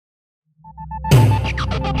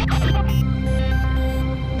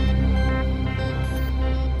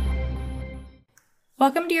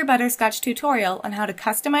Welcome to your Butterscotch tutorial on how to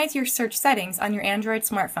customize your search settings on your Android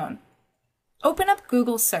smartphone. Open up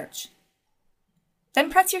Google Search. Then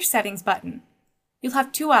press your Settings button. You'll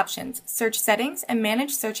have two options, Search Settings and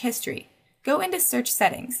Manage Search History. Go into Search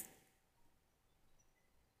Settings.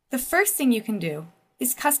 The first thing you can do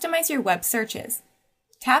is customize your web searches.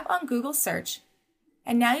 Tap on Google Search,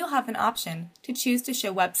 and now you'll have an option to choose to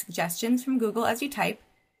show web suggestions from Google as you type,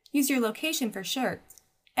 use your location for search,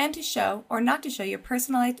 and to show or not to show your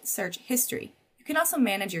personalized search history. You can also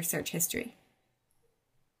manage your search history.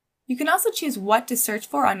 You can also choose what to search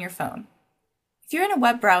for on your phone. If you're in a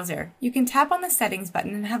web browser, you can tap on the Settings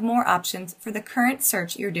button and have more options for the current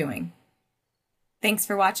search you're doing. Thanks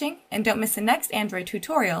for watching, and don't miss the next Android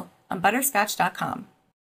tutorial on Butterscotch.com.